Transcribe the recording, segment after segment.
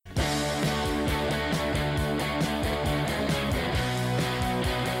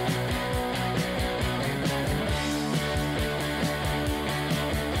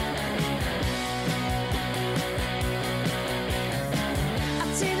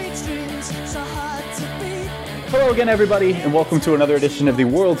Hello again, everybody, and welcome to another edition of the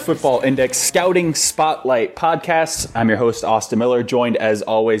World Football Index Scouting Spotlight Podcast. I'm your host, Austin Miller, joined as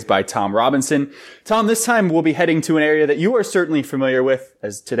always by Tom Robinson. Tom, this time we'll be heading to an area that you are certainly familiar with,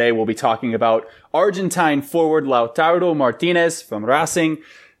 as today we'll be talking about Argentine forward Lautaro Martinez from Racing.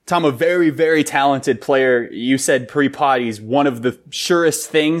 Tom, a very, very talented player. You said pre-pod he's one of the surest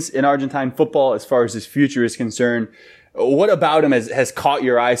things in Argentine football as far as his future is concerned. What about him has caught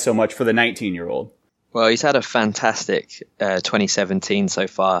your eye so much for the 19-year-old? Well, he's had a fantastic 2017 so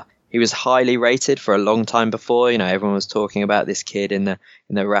far. He was highly rated for a long time before. You know, everyone was talking about this kid in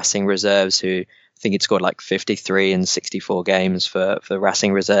the Racing reserves who I think he'd scored like 53 in 64 games for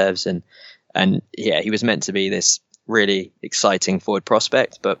Racing reserves. And yeah, he was meant to be this really exciting forward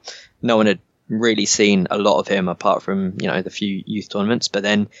prospect, but no one had really seen a lot of him apart from, you know, the few youth tournaments. But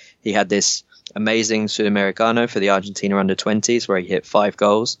then he had this amazing Sudamericano for the Argentina under-20s where he hit 5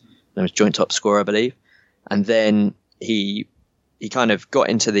 goals and was joint top scorer, I believe. And then he kind of got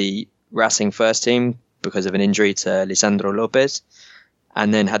into the Racing first team because of an injury to Lisandro Lopez,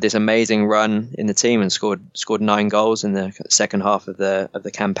 and then had this amazing run in the team and scored 9 goals in the second half of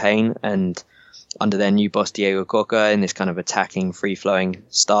the campaign. And under their new boss Diego Coca, in this kind of attacking, free-flowing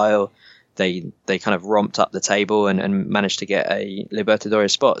style, they kind of romped up the table and managed to get a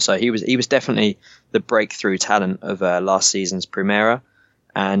Libertadores spot. So he was definitely the breakthrough talent of last season's Primera.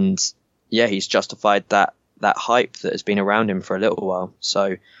 And yeah, he's justified that hype that has been around him for a little while.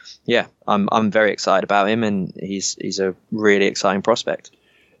 So yeah, I'm very excited about him, and he's a really exciting prospect.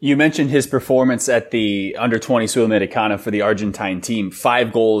 You mentioned his performance at the under-20 Sudamericana for the Argentine team.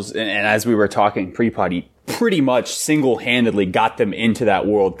 5 goals, and as we were talking pre-pod, he pretty much single-handedly got them into that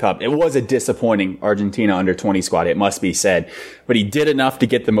World Cup. It was a disappointing Argentina under-20 squad, it must be said, but he did enough to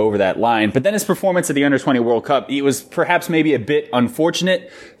get them over that line. But then his performance at the under-20 World Cup, he was perhaps maybe a bit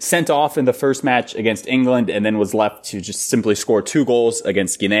unfortunate, sent off in the first match against England, and then was left to just simply score 2 goals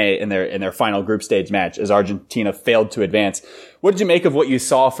against Guinea in their final group stage match as Argentina failed to advance. What did you make of what you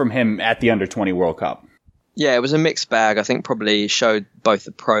saw from him at the under-20 World Cup? Yeah, it was a mixed bag. I think probably showed both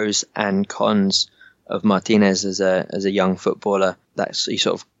the pros and cons of Martinez as a young footballer. That he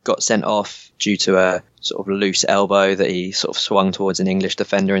sort of got sent off due to a sort of loose elbow that he sort of swung towards an English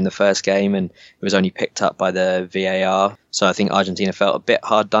defender in the first game, and it was only picked up by the VAR. So I think Argentina felt a bit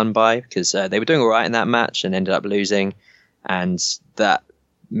hard done by because they were doing all right in that match and ended up losing, and that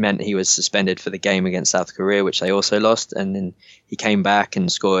meant he was suspended for the game against South Korea, which they also lost. And then he came back and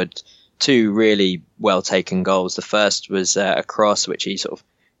scored 2 really well taken goals. The first was a cross which he sort of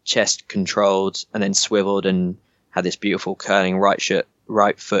chest controlled and then swiveled and had this beautiful curling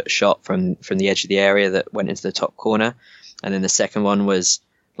right foot shot from the edge of the area that went into the top corner. And then the second one was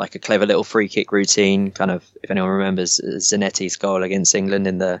like a clever little free kick routine, kind of, if anyone remembers Zanetti's goal against England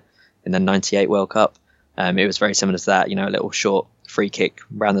in the 98 World Cup. It was very similar to that, you know, a little short free kick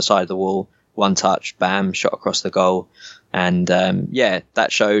round the side of the wall, one touch, bam, shot across the goal. And yeah,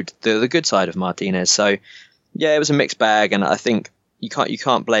 that showed the good side of Martinez. So yeah, it was a mixed bag, and I think you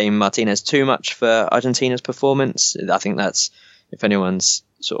can't blame Martinez too much for Argentina's performance. I think that's, if anyone's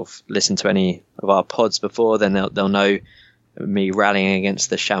sort of listened to any of our pods before, then they'll know me rallying against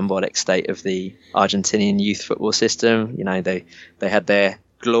the shambolic state of the Argentinian youth football system. You know, they had their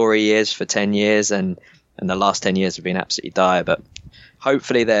glory years for 10 years, and the last 10 years have been absolutely dire. But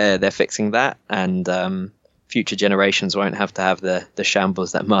hopefully they're fixing that, and future generations won't have to have the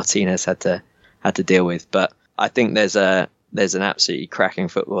shambles that Martinez had to deal with. But I think there's an absolutely cracking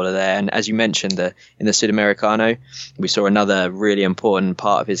footballer there. And as you mentioned, in the Sudamericano, we saw another really important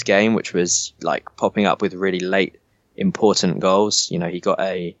part of his game, which was like popping up with really late important goals. You know, he got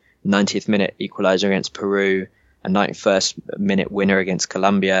a 90th minute equalizer against Peru, a 91st minute winner against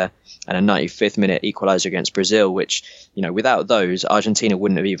Colombia, and a 95th minute equalizer against Brazil, which, you know, without those, Argentina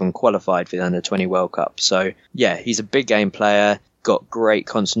wouldn't have even qualified for the Under-20 World Cup. So yeah, he's a big game player, got great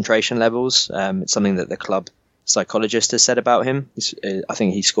concentration levels. It's something that the club psychologist has said about him. I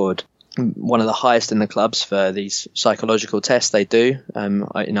think he scored one of the highest in the clubs for these psychological tests they do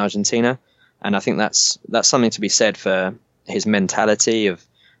in Argentina. And I think that's something to be said for his mentality of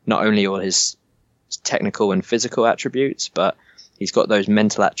not only all his technical and physical attributes, but he's got those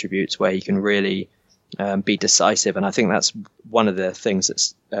mental attributes where he can really be decisive. And I think that's one of the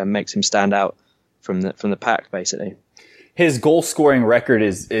things that makes him stand out from the pack, basically. His goal scoring record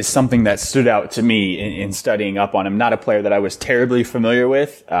is something that stood out to me in studying up on him. Not a player that I was terribly familiar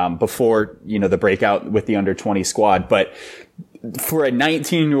with before, the breakout with the under-20 squad, but for a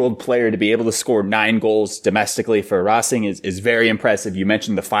 19-year-old player to be able to score 9 goals domestically for Racing is very impressive. You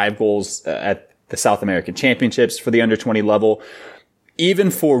mentioned the 5 goals at the South American Championships for the under-20 level.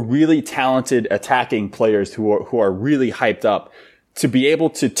 even for really talented attacking players who are really hyped up, to be able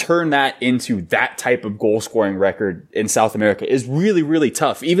to turn that into that type of goal scoring record in South America is really, really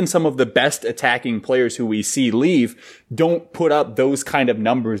tough. Even some of the best attacking players who we see leave don't put up those kind of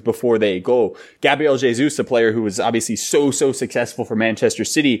numbers before they go. Gabriel Jesus, a player who was obviously so successful for Manchester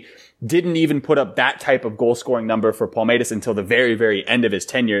City, didn't even put up that type of goal scoring number for Palmeiras until the very, very end of his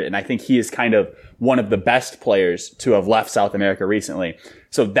tenure. And I think he is kind of one of the best players to have left South America recently.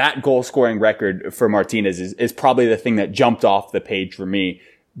 So that goal scoring record for Martinez is probably the thing that jumped off the page for me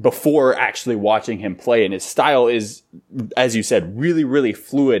before actually watching him play. And his style is, as you said, really, really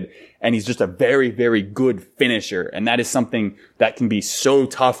fluid. And he's just a very, very good finisher. And that is something that can be so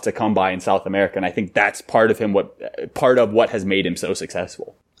tough to come by in South America. And I think that's part of what has made him so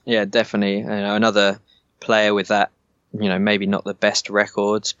successful. Yeah, definitely. Another player with that, maybe not the best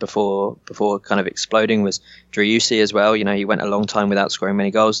records before kind of exploding was Driussi as well. He went a long time without scoring many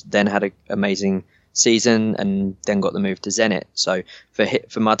goals, then had an amazing season, and then got the move to Zenit. So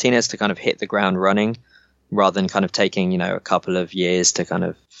for Martinez to kind of hit the ground running, rather than kind of taking a couple of years to kind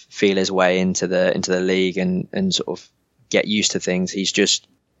of feel his way into the league and sort of get used to things, he's just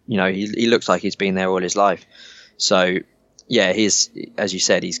he looks like he's been there all his life. So yeah, he's, as you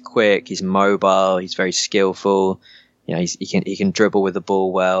said, he's quick, he's mobile, he's very skillful. He can dribble with the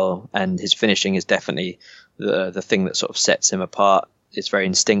ball well, and his finishing is definitely the thing that sort of sets him apart. It's very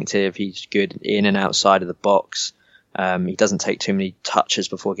instinctive. He's good in and outside of the box. He doesn't take too many touches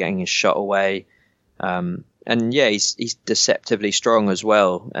before getting his shot away. And yeah, he's deceptively strong as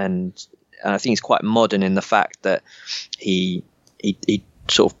well. And I think he's quite modern in the fact that he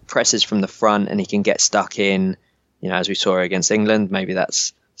sort of presses from the front and he can get stuck in. As we saw against England, maybe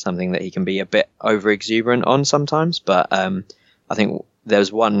that's something that he can be a bit over exuberant on sometimes. But I think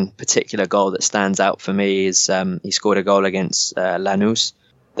there's one particular goal that stands out for me is he scored a goal against Lanús.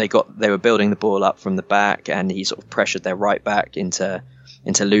 They were building the ball up from the back, and he sort of pressured their right back into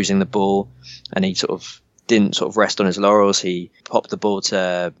losing the ball, and he sort of didn't sort of rest on his laurels. He popped the ball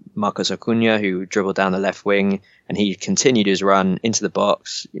to Marcos Acuna, who dribbled down the left wing, and he continued his run into the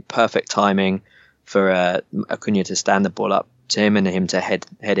box. Perfect timing for Acuna to stand the ball up to him and him to head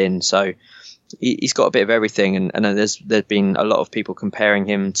in. So he's got a bit of everything, and there's been a lot of people comparing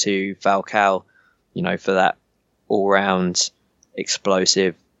him to Falcao, for that all-round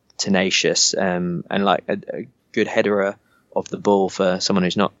explosive, tenacious, and like a good header of the ball for someone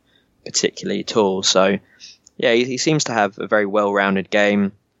who's not particularly tall. So yeah, he seems to have a very well-rounded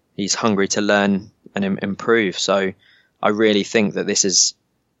game. He's hungry to learn and improve. So I really think that this is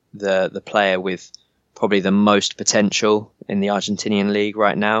the player with probably the most potential in the Argentinian league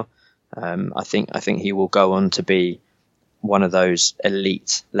right now. I think he will go on to be one of those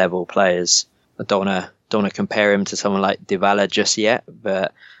elite level players. I don't want to compare him to someone like Dybala just yet,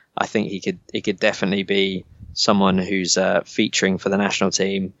 but I think he could definitely be someone who's featuring for the national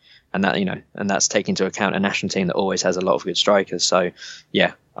team, and that and that's taking into account a national team that always has a lot of good strikers. So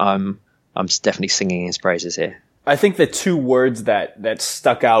yeah, I'm definitely singing his praises here. I think the two words that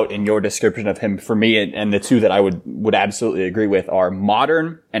stuck out in your description of him for me, and the two that I would absolutely agree with, are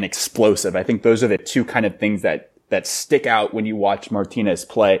modern and explosive. I think those are the two kind of things that stick out when you watch Martinez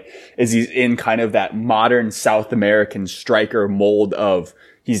play, is he's in kind of that modern South American striker mold of,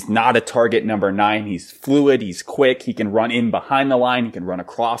 he's not a target number 9. He's fluid. He's quick. He can run in behind the line. He can run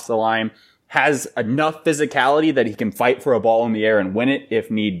across the line, has enough physicality that he can fight for a ball in the air and win it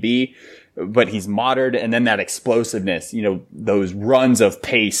if need be. But he's modern, and then that explosiveness, those runs of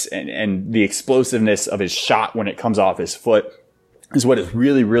pace and the explosiveness of his shot when it comes off his foot is what has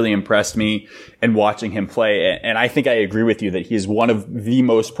really, really impressed me in watching him play. And I think I agree with you that he is one of the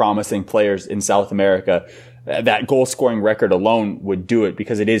most promising players in South America. That goal scoring record alone would do it,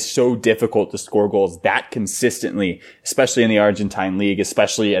 because it is so difficult to score goals that consistently, especially in the Argentine league,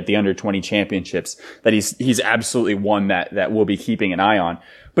 especially at the under-20 championships, that he's absolutely one that we'll be keeping an eye on.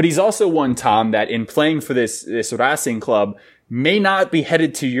 But he's also one, Tom, that in playing for this Racing club may not be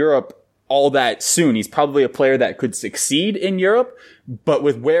headed to Europe all that soon. He's probably a player that could succeed in Europe, but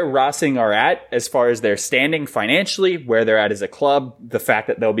with where Racing are at as far as their standing financially, where they're at as a club, the fact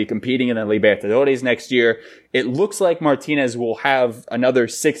that they'll be competing in the Libertadores next year, it looks like Martinez will have another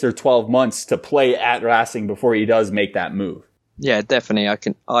 6 or 12 months to play at Racing before he does make that move. Yeah,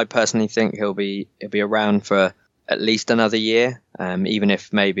 definitely. I personally think he'll be around for at least another year, even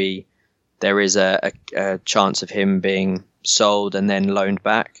if maybe there is a chance of him being sold and then loaned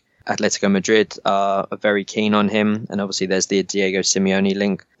back. Atletico Madrid are very keen on him, and obviously there's the Diego Simeone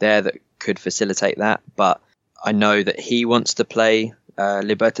link there that could facilitate that. But I know that he wants to play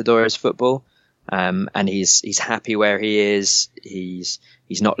Libertadores football, and he's happy where he is. He's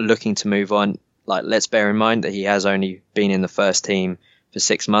not looking to move on. Like, let's bear in mind that he has only been in the first team for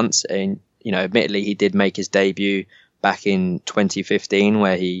 6 months, and admittedly he did make his debut back in 2015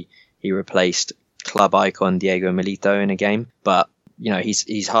 where he replaced club icon Diego Milito in a game, but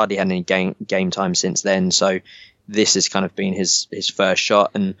he's hardly had any game time since then. So this has kind of been his first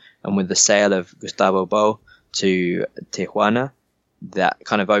shot, and with the sale of Gustavo Bou to Tijuana, that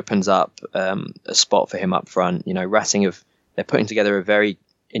kind of opens up a spot for him up front. Racing they're putting together a very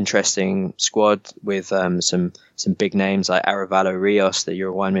interesting squad with some big names like Arevalo Rios, the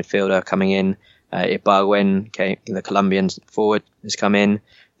Uruguayan midfielder, coming in. Ibargüen, the Colombian forward, has come in.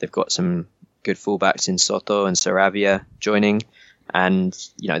 They've got some good fullbacks in Soto and Saravia joining, and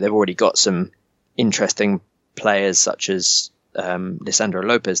they've already got some interesting players such as Lisandro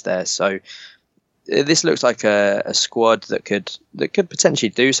Lopez there. So this looks like a squad that could potentially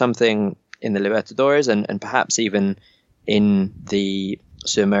do something in the Libertadores and perhaps even in the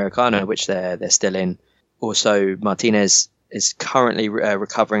Sudamericana, which they're still in. Also, Martinez is currently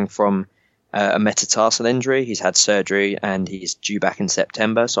recovering from a metatarsal injury. He's had surgery and he's due back in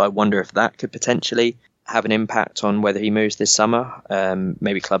September. So I wonder if that could potentially have an impact on whether he moves this summer.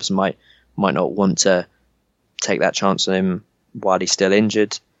 Maybe clubs might not want to take that chance on him while he's still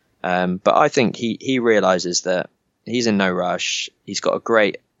injured. But I think he realizes that he's in no rush. He's got a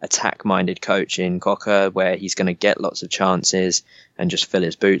great attack-minded coach in Coca, where he's going to get lots of chances and just fill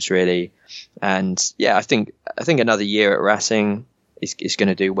his boots, really. And yeah, I think another year at Racing is going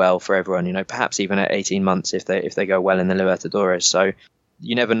to do well for everyone. Perhaps even at 18 months if they go well in the Libertadores. So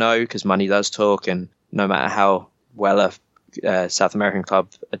you never know, because money does talk, and no matter how well a South American club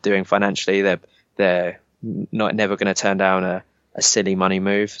are doing financially, they're never going to turn down a silly money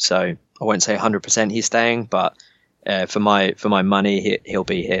move. So I won't say 100% he's staying, but for my money, he'll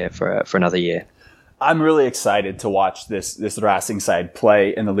be here for another year. I'm really excited to watch this Racing side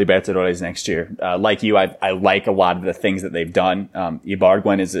play in the Libertadores next year. Like you, I like a lot of the things that they've done.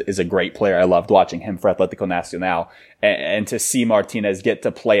 Ibargüen is a great player. I loved watching him for Atlético Nacional, and to see Martinez get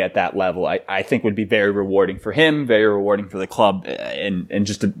to play at that level, I think would be very rewarding for him, very rewarding for the club, and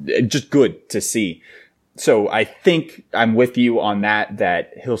just good to see. So I think I'm with you on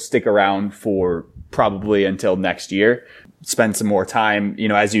that he'll stick around for probably until next year. Spend some more time.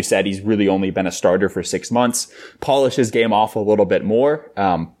 As you said, he's really only been a starter for 6 months. Polish his game off a little bit more.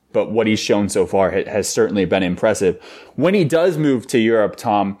 But what he's shown so far has certainly been impressive. When he does move to Europe,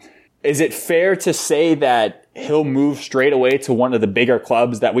 Tom, is it fair to say that he'll move straight away to one of the bigger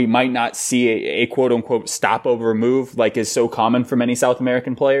clubs, that we might not see a quote unquote stopover move like is so common for many South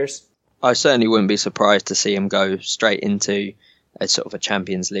American players? I certainly wouldn't be surprised to see him go straight into a sort of a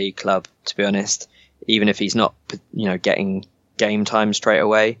Champions League club, to be honest. Even if he's not, getting game time straight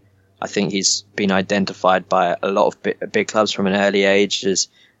away, I think he's been identified by a lot of big clubs from an early age as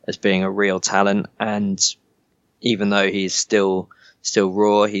being a real talent. And even though he's still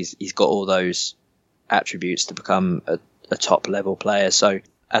raw, he's got all those attributes to become a top level player. So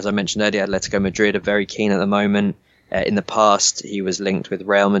as I mentioned earlier, Atletico Madrid are very keen at the moment. In the past, he was linked with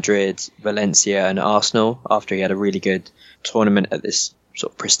Real Madrid, Valencia and Arsenal after he had a really good tournament at this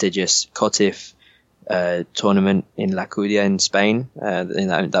sort of prestigious COTIF tournament in La Cudia in Spain.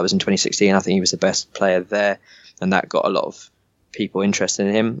 That was in 2016. I think he was the best player there, and that got a lot of people interested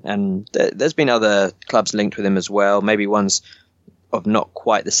in him. And there's been other clubs linked with him as well, maybe ones of not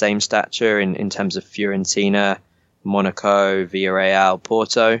quite the same stature in terms of Fiorentina, Monaco, Villarreal,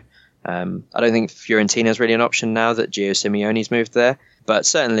 Porto. I don't think Fiorentina is really an option now that Gio Simeone's moved there, but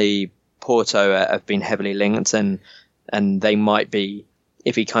certainly Porto have been heavily linked, and they might be,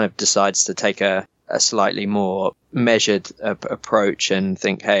 if he kind of decides to take a slightly more measured approach and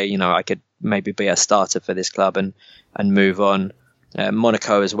think, hey, I could maybe be a starter for this club and move on.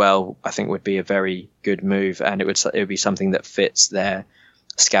 Monaco as well, I think, would be a very good move, and it would be something that fits their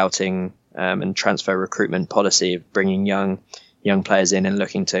scouting and transfer recruitment policy of bringing young players in and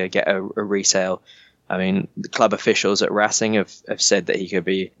looking to get a resale. I mean, the club officials at Racing have said that he could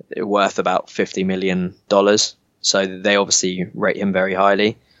be worth about $50 million. So they obviously rate him very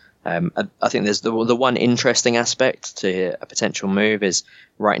highly. I think there's the one interesting aspect to a potential move is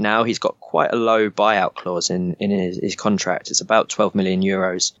right now he's got quite a low buyout clause in his contract. It's about 12 million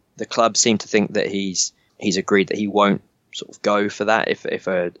euros. The club seem to think that he's agreed that he won't sort of go for that if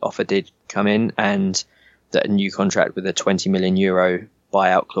an offer did come in, and that a new contract with a 20 million euro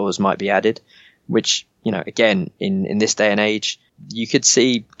buyout clause might be added, which, again, in this day and age, you could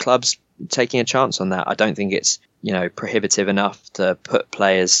see clubs taking a chance on that. I don't think it's, prohibitive enough to put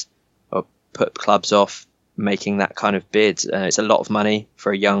players or put clubs off making that kind of bid. It's a lot of money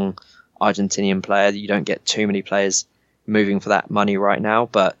for a young Argentinian player. You don't get too many players moving for that money right now,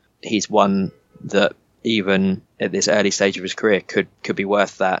 but he's one that even at this early stage of his career could be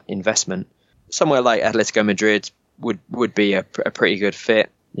worth that investment. Somewhere like Atletico Madrid would be a pretty good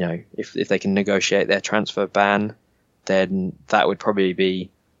fit. You know, if they can negotiate their transfer ban, then that would probably be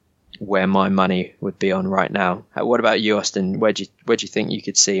where my money would be on right now. What about you, Austin? Where do you think you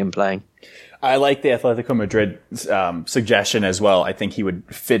could see him playing? I like the Atletico Madrid suggestion as well. I think he would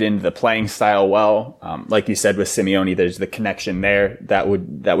fit into the playing style well. Like you said with Simeone, there's the connection there that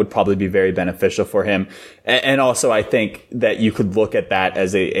would probably be very beneficial for him. And also, I think that you could look at that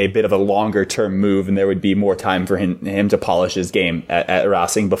as a bit of a longer term move, and there would be more time for him to polish his game at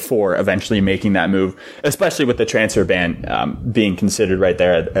Racing before eventually making that move. Especially with the transfer ban being considered right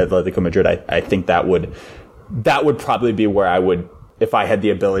there at Atletico Madrid, I think that would probably be where I would. If I had the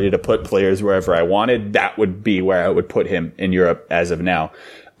ability to put players wherever I wanted, that would be where I would put him in Europe as of now.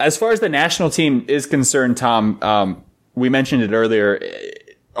 As far as the national team is concerned, Tom, we mentioned it earlier.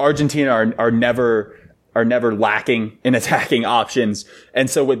 Argentina are never lacking in attacking options.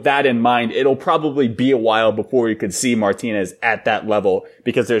 And so with that in mind, it'll probably be a while before you could see Martinez at that level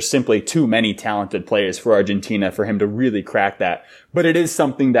because there's simply too many talented players for Argentina for him to really crack that. But it is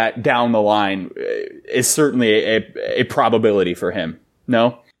something that down the line is certainly a probability for him.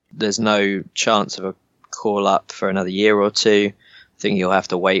 No? There's no chance of a call up for another year or two. I think he'll have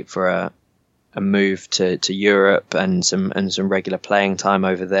to wait for a move to Europe and some regular playing time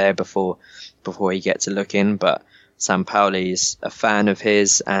over there before he gets a look in. But Sampaoli's a fan of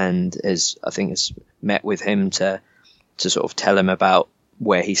his and has met with him to sort of tell him about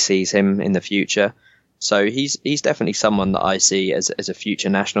where he sees him in the future. So he's definitely someone that I see as a future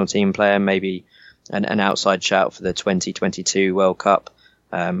national team player, maybe an outside shout for the 2022 World Cup.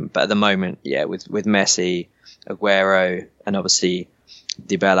 But at the moment, yeah, with Messi, Aguero, and obviously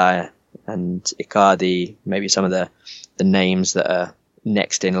Dybala and Icardi, maybe some of the names that are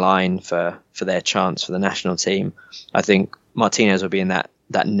next in line for their chance for the national team. I think Martinez will be in that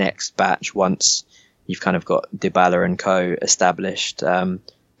next batch once you've kind of got Dybala and co established.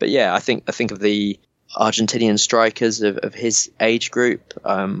 But yeah, I think of the Argentinian strikers of his age group,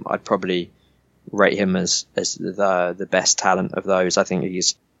 I'd probably rate him as the best talent of those. I think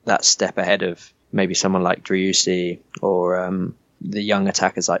he's that step ahead of maybe someone like Driussi or the young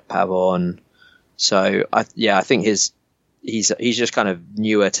attackers like Pavon. So I think he's just kind of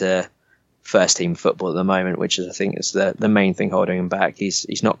newer to first team football at the moment, which is I think is the main thing holding him back.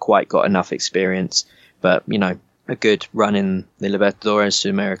 He's not quite got enough experience, but you know, a good run in the Libertadores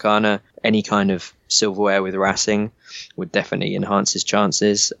Sudamericana, any kind of silverware with Racing would definitely enhance his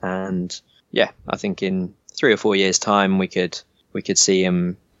chances. And yeah, I think in 3 or 4 years' time we could see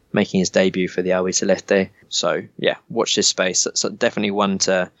him making his debut for the Albiceleste. So yeah, watch this space. That's definitely one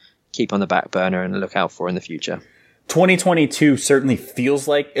to keep on the back burner and look out for in the future. 2022 certainly feels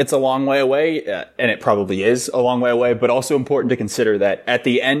like it's a long way away, and it probably is a long way away, but also important to consider that at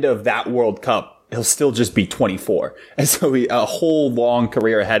the end of that World Cup, he'll still just be 24. And so a whole long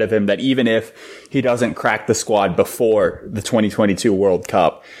career ahead of him that even if he doesn't crack the squad before the 2022 World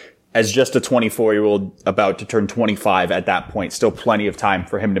Cup, as just a 24-year-old about to turn 25 at that point, still plenty of time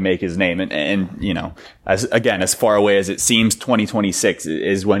for him to make his name. And you know, as far away as it seems, 2026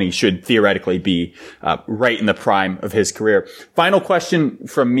 is when he should theoretically be right in the prime of his career. Final question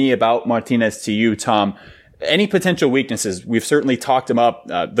from me about Martinez to you, Tom. Any potential weaknesses? We've certainly talked him up.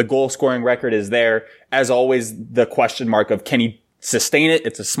 The goal scoring record is there. As always, the question mark of can he sustain it?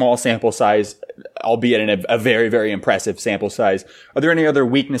 It's a small sample size, albeit in a very, very impressive sample size. Are there any other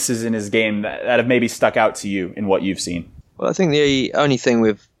weaknesses in his game that have maybe stuck out to you in what you've seen? Well, I think the only thing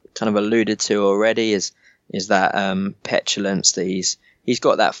we've kind of alluded to already is that petulance, that he's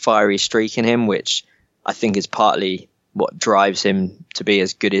got that fiery streak in him, which I think is partly what drives him to be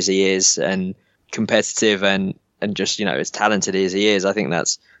as good as he is and competitive and just, you know, as talented as he is. I think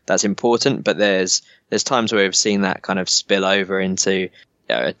that's important, but there's times where we've seen that kind of spill over into, you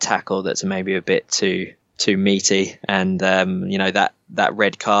know, a tackle that's maybe a bit too meaty, and you know, that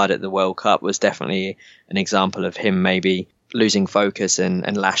red card at the World Cup was definitely an example of him maybe losing focus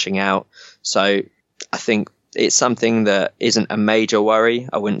and lashing out. So I think it's something that isn't a major worry.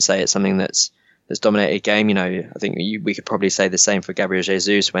 I wouldn't say it's something that's dominated a game. You know, I think we could probably say the same for Gabriel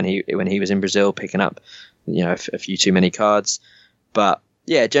Jesus when he was in Brazil picking up, you know, a few too many cards. But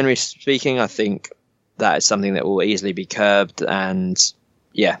yeah, generally speaking, I think that is something that will easily be curbed, and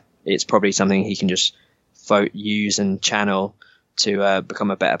yeah, it's probably something he can just use and channel to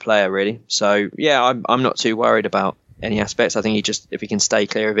become a better player, really. So yeah, I'm not too worried about any aspects. I think if he can stay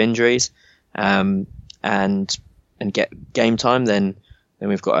clear of injuries and get game time, then then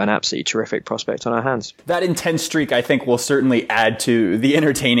we've got an absolutely terrific prospect on our hands. That intense streak, I think, will certainly add to the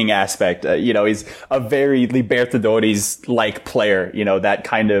entertaining aspect. He's a very Libertadores-like player, that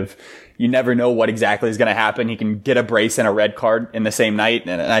kind of, you never know what exactly is going to happen. He can get a brace and a red card in the same night,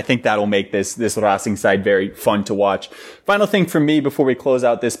 and I think that'll make this Racing side very fun to watch. Final thing for me before we close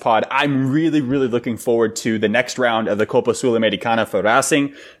out this pod, I'm really, really looking forward to the next round of the Copa Sul-Americana for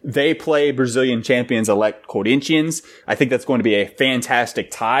Racing. They play Brazilian champions-elect Corinthians. I think that's going to be a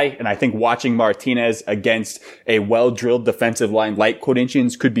fantastic tie, and I think watching Martinez against a well-drilled defensive line like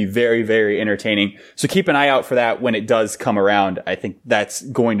Corinthians could be very, very entertaining. So keep an eye out for that when it does come around. I think that's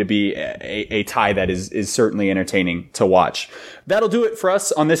going to be a tie that is certainly entertaining to watch. That'll do it for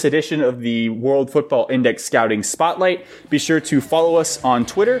us on this edition of the World Football Index Scouting Spotlight. Be sure to follow us on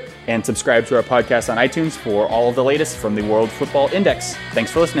Twitter and subscribe to our podcast on iTunes for all of the latest from the World Football Index.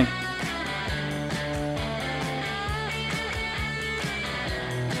 Thanks for listening.